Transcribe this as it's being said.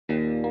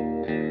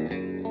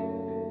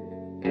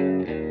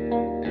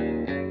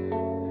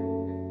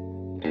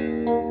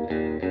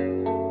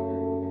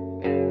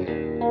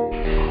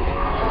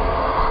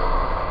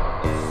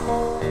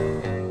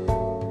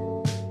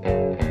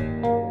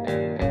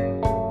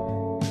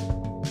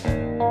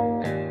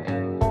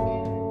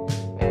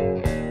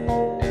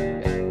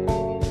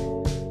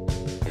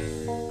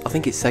I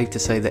think it's safe to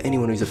say that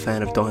anyone who's a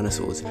fan of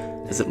dinosaurs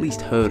has at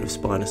least heard of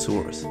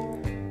Spinosaurus.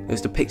 It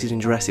was depicted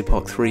in Jurassic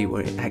Park 3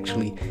 where it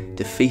actually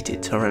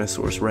defeated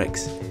Tyranosaurus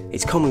Rex.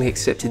 It's commonly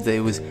accepted that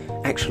it was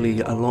actually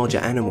a larger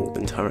animal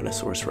than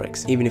Tyrannosaurus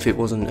Rex, even if it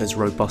wasn't as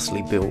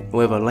robustly built.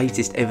 However,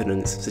 latest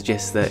evidence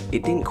suggests that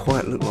it didn't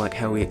quite look like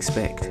how we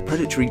expect.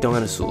 Predatory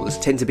dinosaurs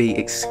tend to be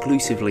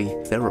exclusively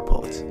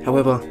theropods.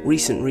 However,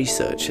 recent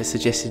research has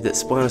suggested that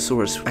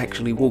Spinosaurus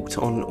actually walked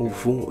on all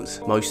fours,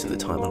 most of the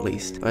time at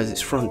least, as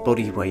its front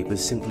body weight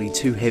was simply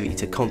too heavy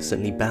to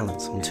constantly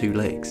balance on two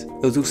legs.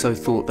 It was also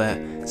thought that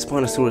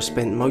Spinosaurus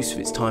spent most of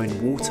its time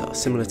in water,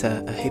 similar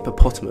to a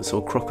hippopotamus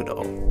or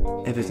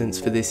crocodile. Evidence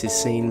for this is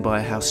seen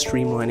by how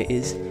streamlined it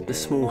is. The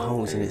small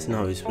holes in its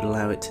nose would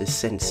allow it to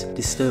sense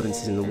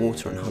disturbances in the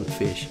water and hunt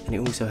fish, and it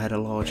also had a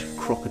large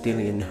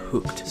crocodilian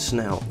hooked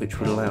snout which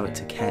would allow it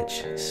to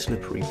catch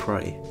slippery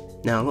prey.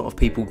 Now, a lot of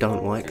people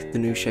don't like the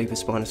new shape of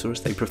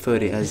Spinosaurus. They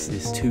preferred it as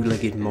this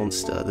two-legged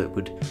monster that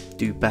would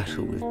do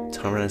battle with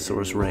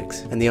Tyrannosaurus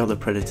Rex and the other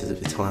predators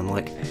of the time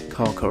like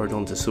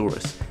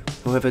Carcharodontosaurus.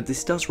 However,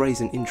 this does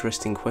raise an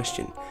interesting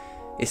question.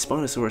 If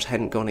Spinosaurus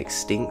hadn't gone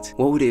extinct,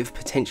 what would it have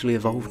potentially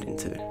evolved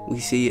into? We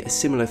see a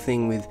similar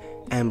thing with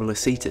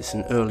Ambulocetus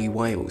and early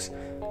whales,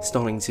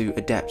 starting to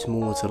adapt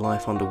more to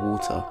life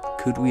underwater.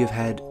 Could we have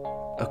had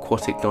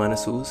aquatic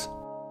dinosaurs?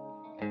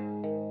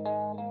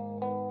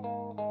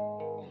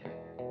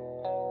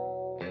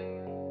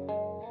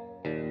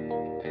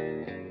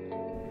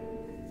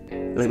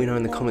 Let me know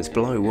in the comments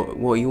below,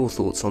 what are your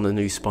thoughts on the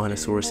new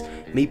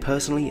Spinosaurus? Me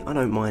personally, I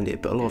don't mind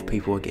it, but a lot of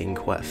people are getting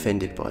quite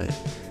offended by it.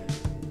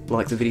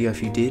 Like the video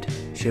if you did,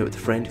 share it with a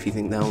friend if you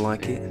think they'll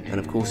like it, and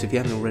of course if you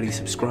haven't already,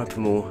 subscribe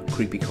for more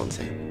creepy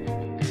content.